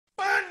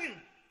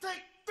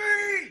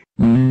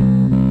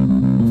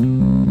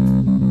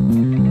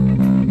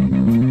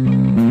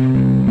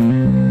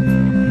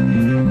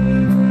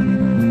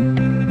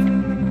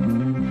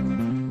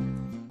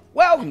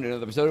Welcome to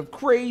another episode of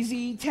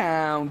Crazy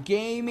Town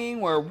Gaming,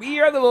 where we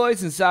are the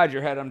voice inside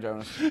your head. I'm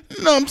Jonas.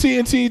 No, I'm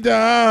TNT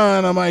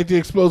Don. I'm Mike the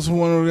Explosive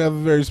One. We have a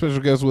very special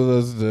guest with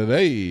us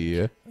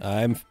today.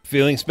 I'm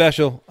feeling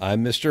special.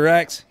 I'm Mr.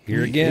 X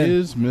here again. He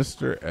is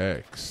Mr.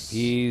 X.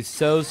 He's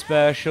so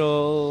special.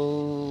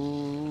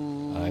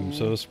 I'm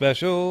so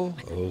special.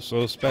 Oh,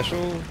 so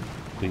special.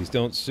 Please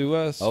don't sue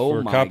us Oh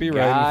for my copyright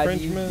God,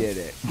 infringement. you did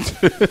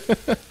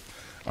it.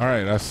 All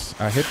right,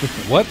 I hit the...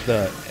 What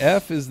the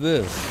F is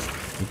this?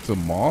 It's a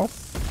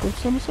moth of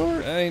some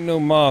sort? That ain't no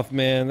moth,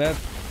 man. That's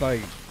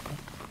like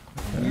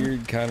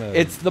weird kind of...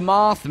 It's the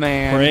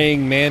Mothman.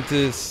 praying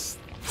mantis.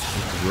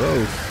 It's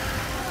gross.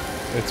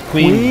 It's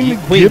Queen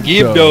Gibdos.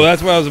 Gibdo.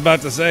 That's what I was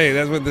about to say.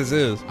 That's what this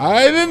is.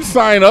 I didn't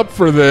sign up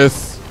for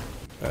this.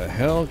 The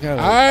hell kind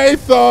of... I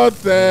thought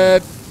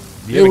that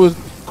it was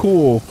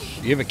cool.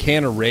 You have a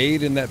can of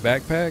Raid in that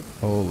backpack?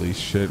 Holy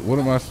shit. What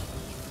am I...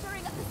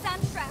 Stirring up the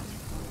sand trap.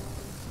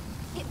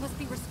 It must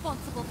be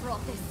responsible for all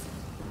this.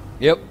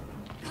 Yep.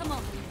 Come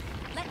on,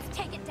 let's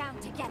take it down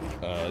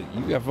together.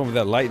 You got fun with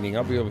that lightning.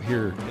 I'll be over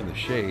here in the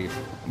shade.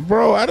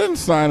 Bro, I didn't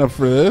sign up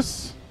for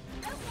this.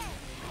 Okay,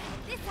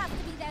 this has to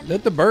be their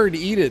Let the bird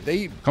eat it. They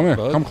eat Come here.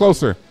 bugs. Come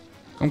closer.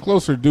 Come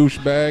closer,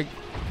 douchebag.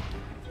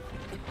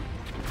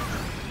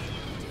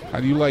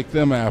 How do you like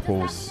them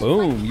apples?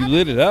 Boom, you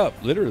lit it up,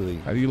 literally.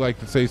 How do you like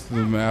the taste of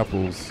them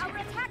apples? Our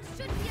attacks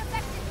should be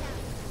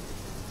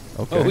effective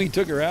now. Okay. Oh, he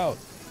took her out.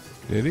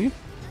 Did he?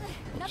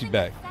 Nothing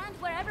back. but sand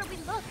wherever we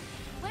look.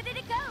 Where did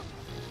it go?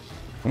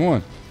 Come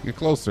on. Get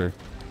closer.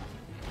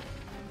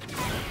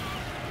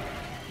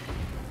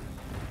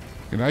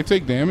 Can I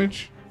take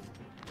damage?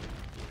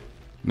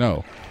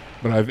 No.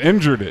 But I've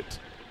injured it.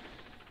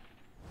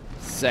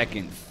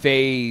 Second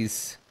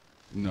phase.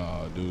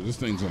 No, dude. This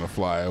thing's going to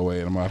fly away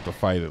and I'm going to have to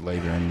fight it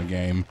later in the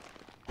game.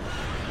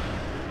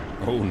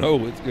 Oh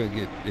no, it's gonna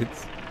get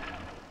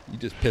you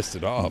just pissed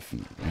it off.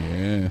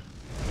 Yeah.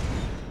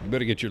 You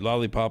better get your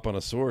lollipop on a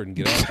sword and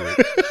get after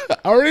it.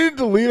 I already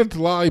deleted the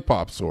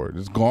lollipop sword.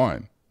 It's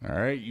gone. All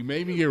right? You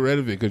made me get rid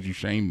of it because you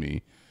shamed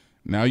me.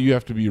 Now you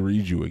have to be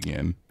Riju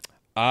again.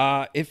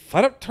 If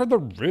I don't turn the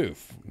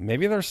roof,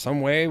 maybe there's some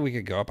way we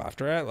could go up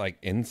after it, like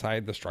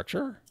inside the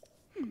structure.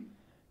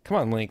 Come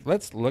on, Link,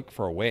 let's look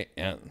for a way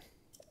in.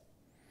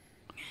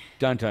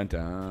 Dun dun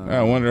dun.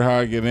 I wonder how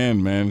I get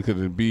in, man. Could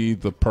it be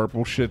the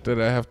purple shit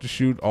that I have to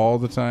shoot all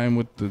the time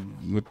with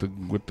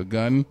the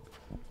gun?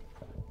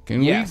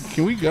 Yes.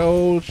 Can we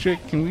go, chick?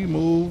 Can we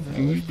move?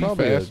 Can you be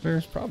faster?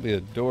 There's probably a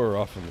door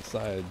off on the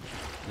side.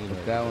 You know.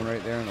 That one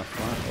right there in the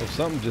front. Oh,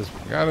 something just.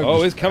 Gotta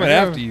Oh, just- it's coming I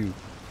gotta- after you.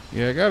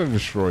 Yeah, I gotta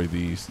destroy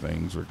these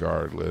things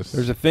regardless.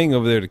 There's a thing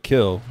over there to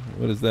kill.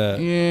 What is that?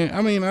 Yeah,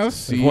 I mean, I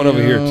see There's one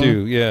over here him,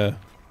 too. Yeah.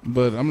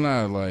 but I'm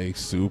not like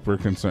super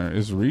concerned.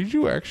 Is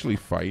Riju actually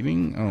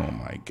fighting? Oh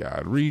my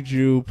God,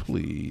 Riju,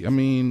 please! I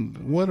mean,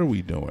 what are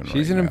we doing?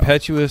 She's right an now?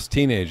 impetuous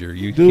teenager.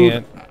 You Dude,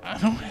 can't. I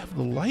don't have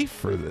the life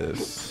for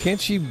this. Can't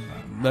she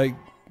like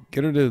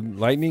get her to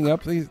lightning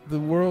up the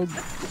world?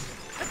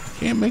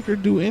 Can't make her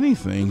do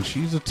anything.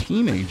 She's a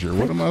teenager.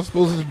 What am I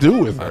supposed to do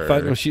with her? I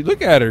thought when she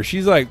look at her,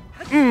 she's like,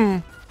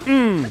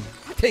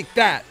 take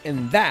that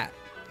and that.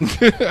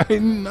 I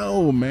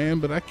know, man,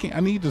 but I can't. I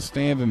need to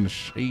stand in the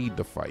shade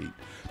to fight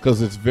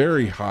because it's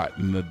very hot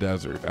in the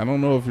desert. I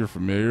don't know if you're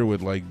familiar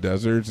with like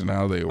deserts and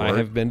how they work. I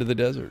have been to the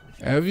desert.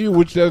 Have you?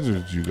 Which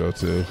desert did you go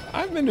to?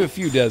 I've been to a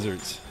few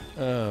deserts.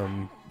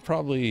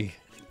 Probably.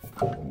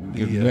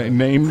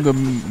 Name the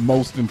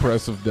most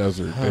impressive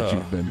desert that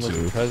you've been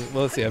to.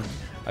 Well, let's see.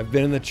 I've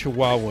been in the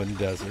Chihuahuan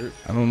Desert.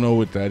 I don't know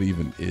what that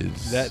even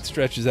is. That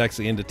stretches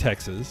actually into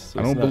Texas. So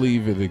I don't it's not-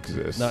 believe it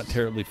exists. Not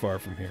terribly far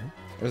from here.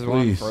 There's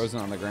one Please. frozen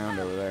on the ground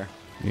over there.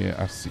 Yeah,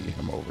 I see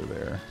him over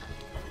there.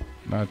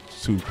 Not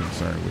too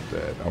concerned with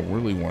that. I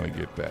really want to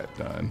get that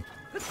done.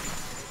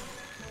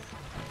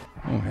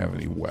 I don't have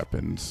any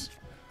weapons.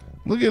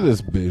 Look at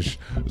this bitch.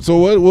 So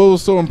what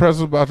was so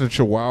impressive about the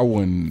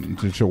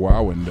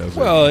Chihuahuan desert?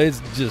 Well,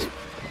 it's just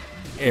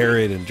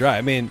arid and dry.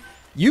 I mean,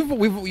 you've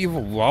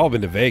all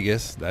been to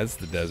Vegas. That's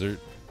the desert.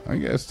 I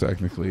guess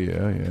technically,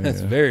 yeah.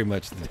 That's very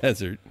much the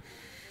desert.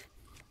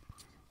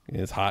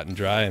 It's hot and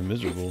dry and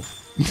miserable.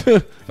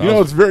 You know,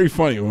 it's very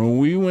funny. When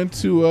we went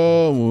to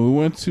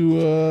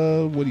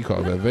what do you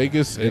call that?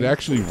 Vegas, it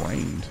actually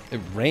rained. It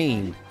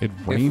rained. It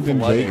rained in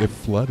flooded. Vegas. It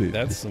flooded.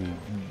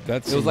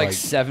 It was like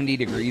 70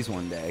 degrees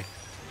one day.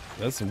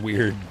 That's some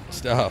weird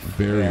stuff.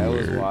 very Yeah, it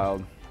weird. was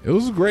wild. It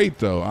was great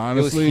though,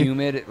 honestly. It was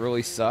humid. It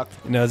really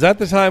sucked. Now, is that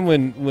the time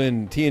when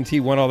TNT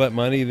won all that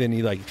money? Then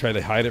he like tried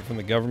to hide it from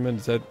the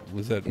government.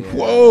 Was that? Yeah.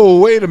 Whoa,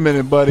 wait a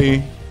minute,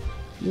 buddy.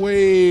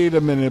 Wait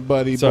a minute,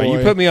 buddy. Sorry, boy.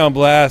 you put me on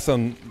blast a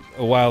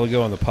while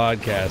ago on the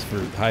podcast for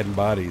hiding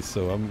bodies,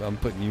 so I'm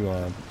putting you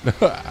on.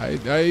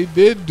 I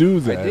did do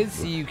that. I did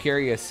see you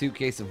carry a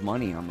suitcase of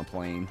money on the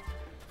plane.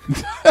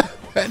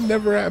 That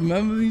never happened.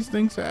 None of these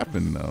things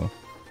happened, though.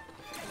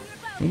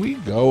 Can we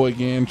go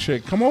again,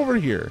 chick? Come over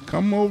here.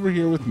 Come over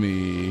here with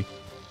me.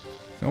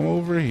 Come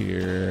over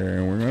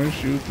here. We're going to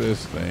shoot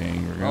this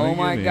thing. We're gonna Oh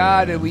my get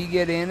God, in. did we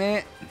get in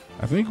it?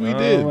 I think we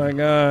did. Oh my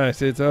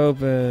gosh, it's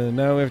open.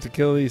 Now we have to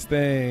kill these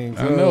things.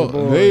 I Oh, know.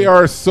 boy. They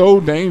are so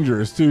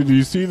dangerous, too. Do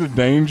you see the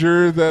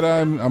danger that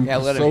I'm Yeah,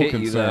 let 'em so hit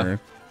you, though. concerned?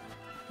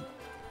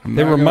 I'm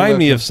They not gonna remind let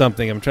me them- of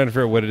something. I'm trying to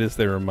figure out what it is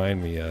they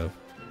remind me of.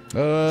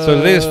 So So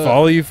do they just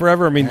follow you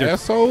forever? I mean,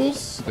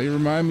 assholes? They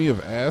remind me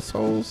of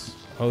assholes.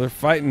 oh, they're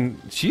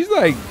fighting. She's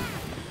like,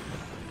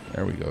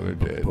 There we go. They're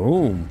dead.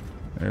 boom.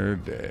 They're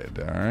dead.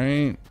 All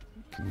right.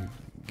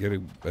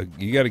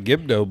 You got a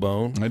Gibdo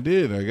bone. I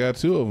did. I got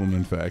 2 of them,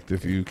 in fact,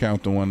 if you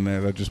count the one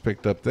that I just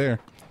picked up there.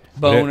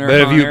 Boner. But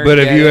have you hunter,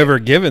 get have you it? ever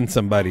given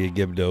somebody a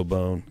Gibdo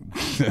bone?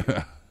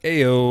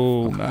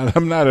 Ayo.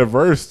 I'm not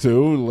averse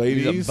to, He's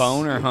ladies. a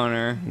boner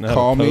hunter. Not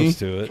Call me. opposed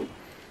to it.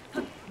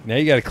 Now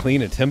you got to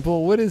clean a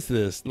temple. What is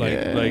this?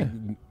 Yeah. Like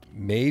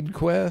maid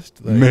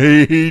quest? Like,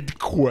 Maid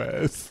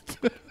quest.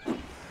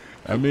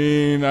 I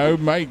mean, I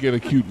might get a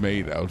cute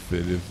maid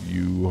outfit if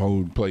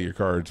you play your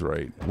cards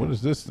right. What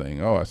is this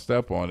thing? Oh, I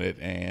step on it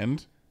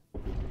and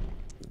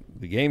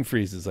the game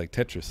freezes like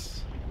Tetris.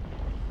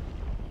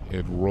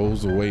 it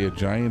rolls away a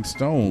giant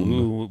stone,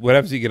 Ooh, what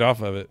happens if you get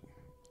off of it?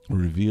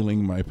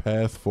 revealing my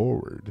path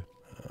forward.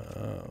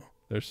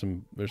 There's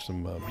some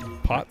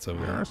pots over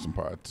There there. are some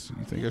pots.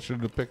 You think I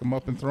should pick them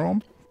up and throw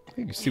them?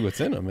 You can see what's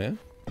in them, man.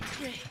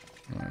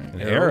 An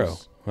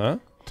Arrows. arrow, huh?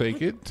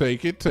 Take it,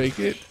 take it, take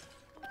it.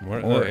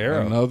 Another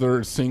arrow.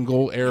 Another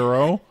single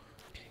arrow.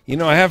 You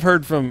know, I have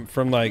heard from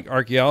like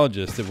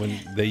archaeologists that when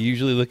they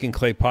usually look in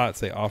clay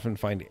pots, they often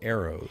find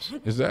arrows.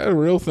 Is that a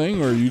real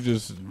thing, or are you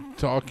just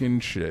talking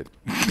shit?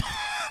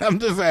 I'm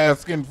just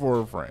asking for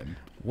a friend.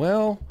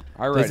 Well,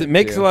 I read does it it,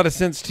 makes too. a lot of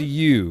sense to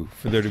you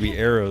for there to be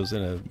arrows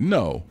in a?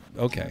 No,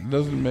 Okay. it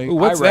doesn't make. Ooh,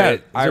 what's I read that? it.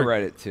 Is I there-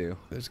 read it too.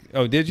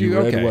 Oh, did you? You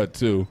read Okay. what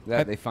too?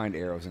 That they find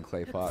arrows in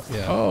clay pots.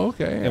 Yeah. Oh,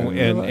 okay. I And didn't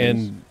realize.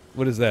 and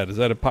what is that? Is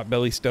that a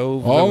potbelly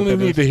stove? Is I that what only that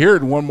need is? to hear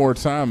it one more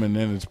time, and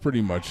then it's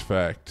pretty much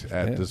fact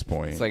at Yeah. this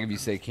point. It's like if you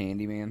say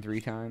Candyman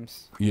 3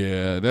 times.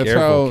 Yeah, that's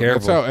Careful,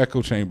 that's careful. how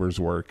echo chambers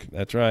work.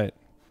 That's right.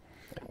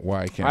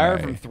 Why can't I I?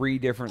 heard from 3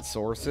 different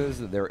sources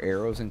that there are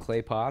arrows in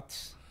clay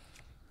pots.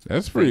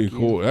 That's pretty Thank you.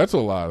 cool. That's a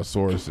lot of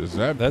sources.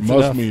 That That's must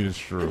enough. mean it's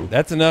true.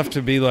 That's enough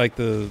to be like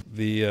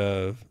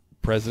the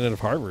president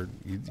of Harvard.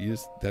 You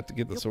just have to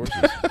get the sources.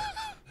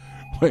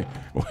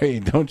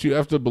 Wait, don't you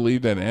have to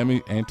believe that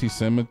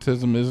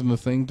anti-Semitism isn't a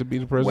thing to be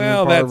the president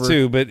Well, of that Harvard?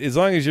 too, but as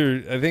long as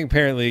I think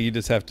apparently you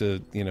just have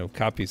to,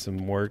 copy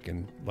some work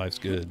and life's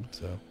good.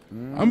 So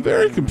I'm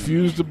very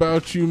confused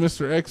about you,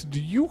 Mr. X. Do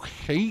you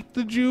hate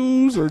the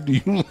Jews or do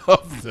you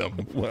love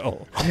them?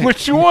 well,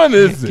 Which one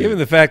is it? given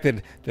the fact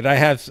that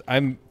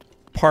I'm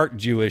part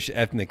Jewish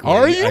ethnically.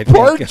 Are you I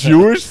part think,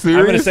 Jewish? Seriously?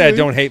 I'm going to say I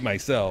don't hate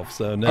myself.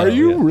 So no. Are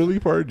you yeah. really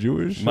part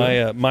Jewish?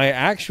 My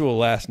actual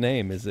last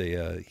name is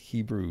a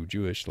Hebrew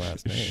Jewish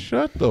last name.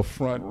 Shut the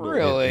front door.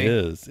 Really?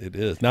 It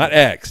is. Not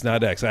X.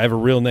 I have a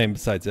real name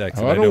besides X.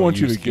 Oh, and I don't want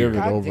you to use give it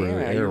here. God over damn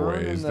the it, you're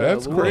ruining airways. the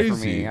That's lure for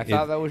crazy. me. I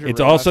thought that was your It's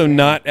real also last name.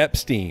 not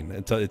Epstein.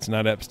 It's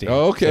not Epstein.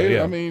 Oh, okay. So,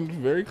 yeah. I mean,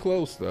 very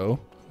close though.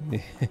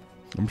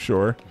 I'm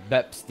sure.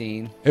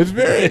 Bepstein. It's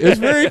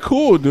very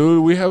cool,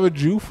 dude. We have a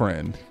Jew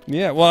friend.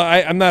 Yeah, well,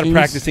 I'm not a He's-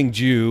 practicing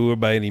Jew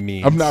by any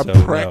means. I'm not so,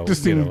 no,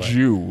 practicing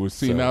Jew.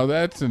 See, So- now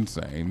that's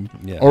insane.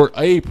 Yeah. Or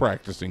a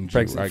practicing Jew.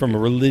 I From a get-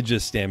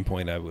 religious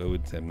standpoint, I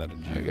would say I'm not a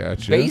I Jew.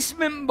 gotcha.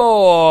 Basement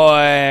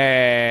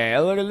boy.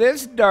 Look at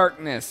this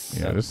darkness.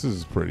 Yeah, this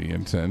is pretty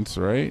intense,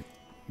 right?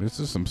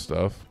 This is some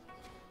stuff.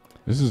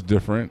 This is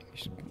different.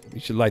 You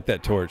should light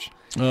that torch.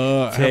 I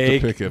have to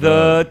Take pick it the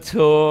up.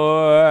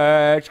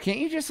 torch. Can't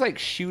you just like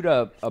shoot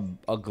a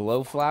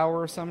glow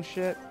flower or some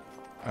shit?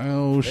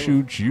 I'll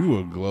shoot you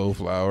a glow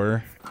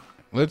flower.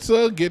 Let's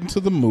get into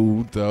the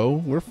mood, though.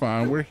 We're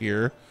fine. We're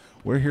here.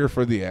 We're here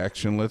for the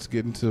action. Let's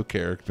get into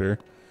character.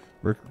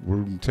 We're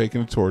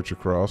taking a torch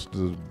across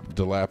the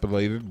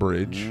dilapidated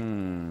bridge.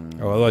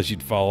 Oh, otherwise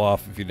you'd fall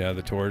off if you didn't have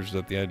the torch. Is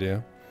that the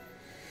idea?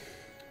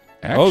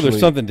 Actually, Oh, there's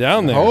something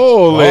down there.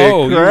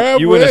 Holy crap!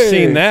 You would have wait.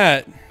 seen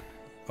that.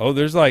 Oh,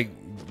 there's like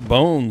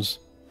bones.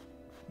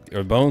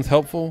 Are bones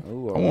helpful?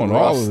 Ooh, I want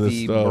all of this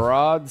rusty stuff.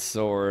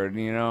 broadsword.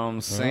 You know what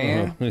I'm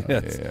saying?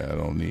 Yes. Yeah, I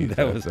don't need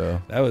That was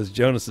though. that was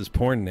Jonas's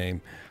porn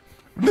name.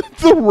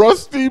 The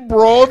rusty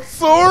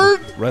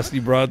broadsword. Rusty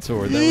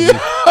broadsword. That Yo,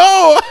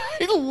 was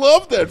I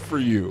love that for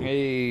you.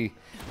 Hey,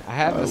 I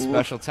have a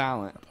special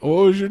talent.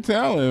 What was your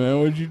talent, man?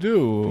 What'd you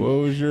do?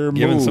 What was your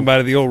giving move?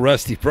 somebody the old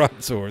rusty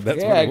broadsword.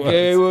 That's Yeah, what it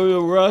gave was. him a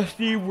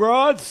rusty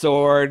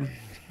broadsword.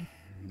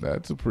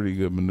 That's a pretty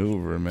good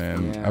maneuver,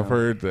 man. Yeah. I've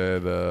heard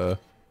that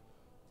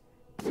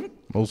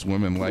most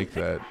women like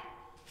that.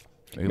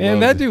 They Man, love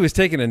that it. dude was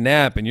taking a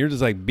nap, and you're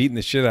just like beating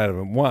the shit out of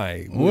him.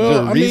 Why? Was there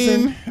Well, a I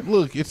reason? mean,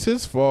 look, it's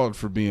his fault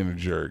for being a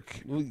jerk.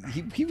 Well,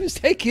 he was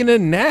taking a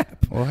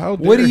nap. Well, how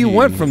What do dare you he?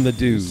 want from the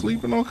dude?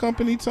 Sleeping on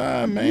company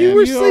time, man. You were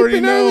already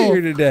sleeping know.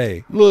 earlier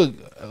today. Look.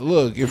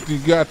 If you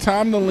got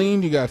time to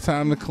lean, you got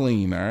time to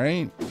clean. All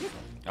right.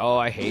 Oh,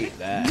 I hate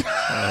that.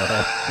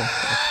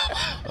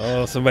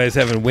 Oh, somebody's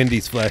having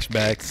Wendy's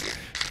flashbacks.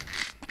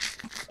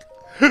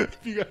 If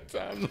you got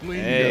time to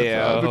leave, Hey, you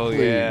got time to oh clean.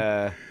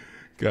 yeah.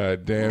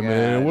 God damn God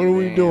it. What are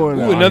we damn. doing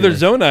Ooh, out another here?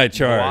 Zonite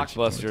charge.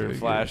 Blockbuster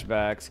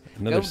flashbacks.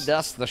 Another Go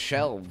dust the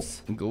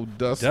shelves. Go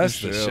dust,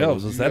 Dust the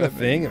shelves. Was You that a got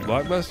thing it. at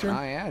Blockbuster?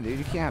 Oh yeah, dude,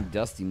 you can't have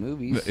dusty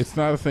movies. It's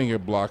not a thing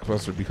at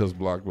Blockbuster because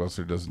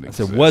Blockbuster doesn't I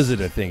exist. said, was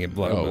it a thing at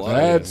Blockbuster? Oh,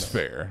 that's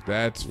fair.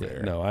 That's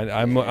fair. No,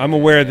 I'm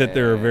aware that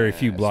there are very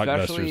few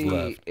Blockbusters Especially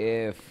left.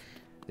 if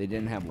they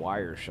didn't have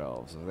wire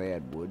shelves. If they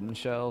had wooden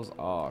shelves,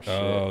 oh shit.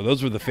 Oh,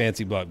 those were the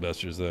fancy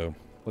Blockbusters, though.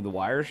 With the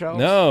wire shelves?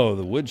 No,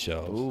 the wood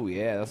shelves. Oh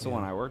yeah, that's the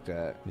one I worked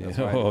at. Yeah. That's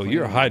why I had to Oh, clean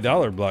you're a them.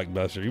 high-dollar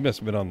Blockbuster. You must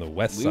have been on the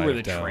west We side were of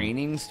the town.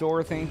 training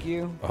store, thank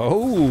you.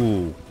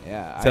 Oh,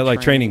 Yeah. is that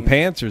like training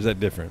pants, or is that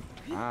different?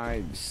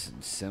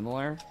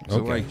 Similar. So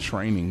Okay. like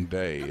training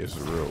day is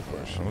the real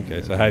question.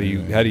 Okay, so how do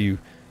you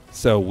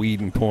sell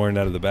weed and porn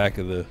out of the back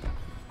of the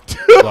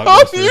Oh,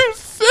 Blockbuster? you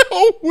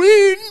sell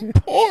weed and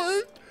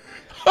porn?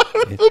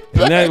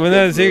 When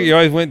that was here, you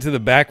always went to the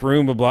back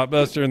room of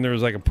Blockbuster, and there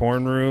was like a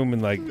porn room,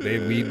 and like they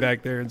had weed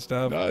back there and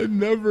stuff. I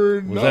never.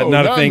 Was no, that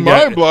not a thing? In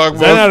my Blockbuster. Was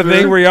that not a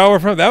thing where y'all were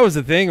from? That was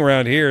the thing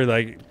around here.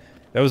 Like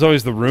that was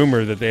always the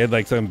rumor that they had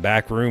like some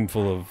back room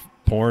full of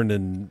porn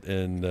and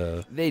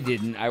They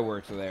didn't. I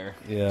worked there.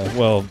 yeah.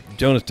 Well,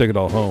 Jonas took it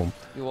all home.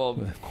 Well,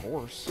 of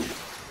course.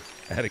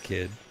 I had a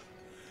kid.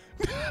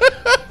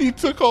 He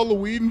took all the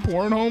weed and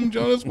porn home,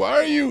 Jonas. Why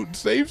are you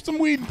save some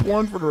weed and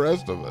porn for the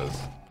rest of us?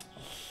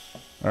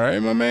 All right,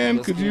 my man.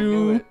 Just Could can't do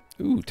you? it.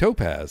 Ooh,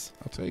 topaz.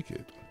 I'll take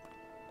it.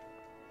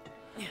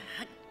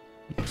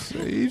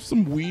 Save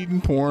some weed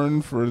and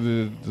porn for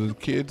the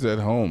kids at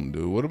home,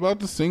 dude. What about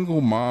the single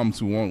moms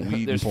who want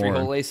weed There's and porn?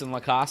 Frijo Lace in La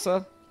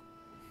Casa.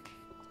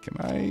 Can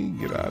I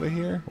get out of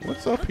here?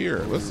 What's up here?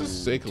 Let's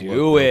just take a look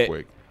Do real it.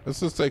 quick. Let's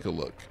just take a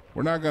look.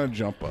 We're not gonna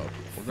jump up.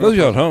 We're For those of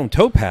you gonna at home,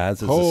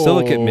 topaz is a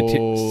silicate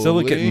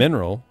Holy.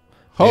 mineral.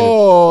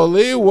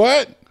 Holy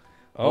what?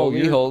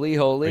 Holy, holy,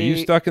 holy. Are you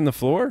stuck in the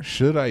floor?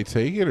 Should I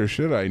take it or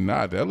should I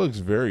not? That looks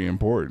very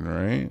important,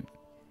 right?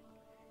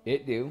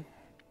 It do.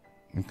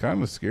 I'm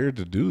kind of scared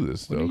to do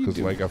this though, you because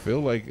doing? like I feel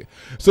like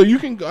so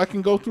I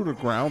can go through the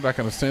ground. I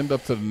can ascend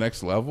up to the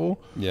next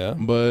level. Yeah.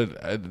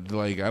 But I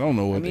don't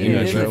know what. I mean,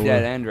 image it is that a was.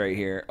 dead end right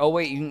here. Oh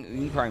wait, you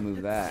can probably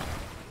move that.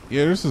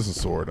 Yeah, this is a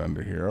sword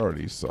under here. I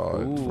already saw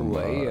it Ooh, from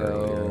earlier.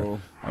 ayo.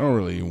 I don't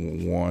really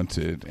want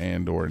it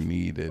and or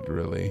need it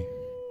really.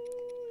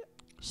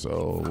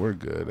 So we're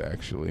good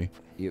actually.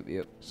 Yep.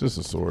 It's just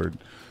a sword.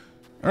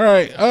 All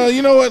right.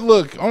 You know what?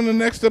 Look, on the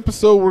next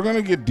episode, we're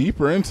gonna get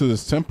deeper into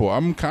this temple.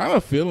 I'm kind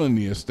of feeling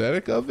the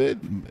aesthetic of it.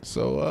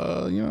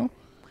 So,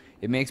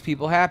 It makes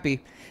people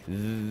happy.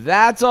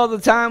 That's all the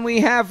time we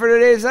have for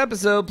today's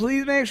episode.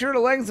 Please make sure to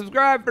like and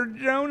subscribe for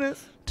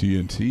Jonas.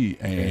 TNT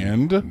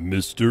and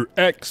Mr.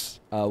 X.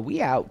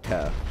 We out.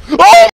 oh!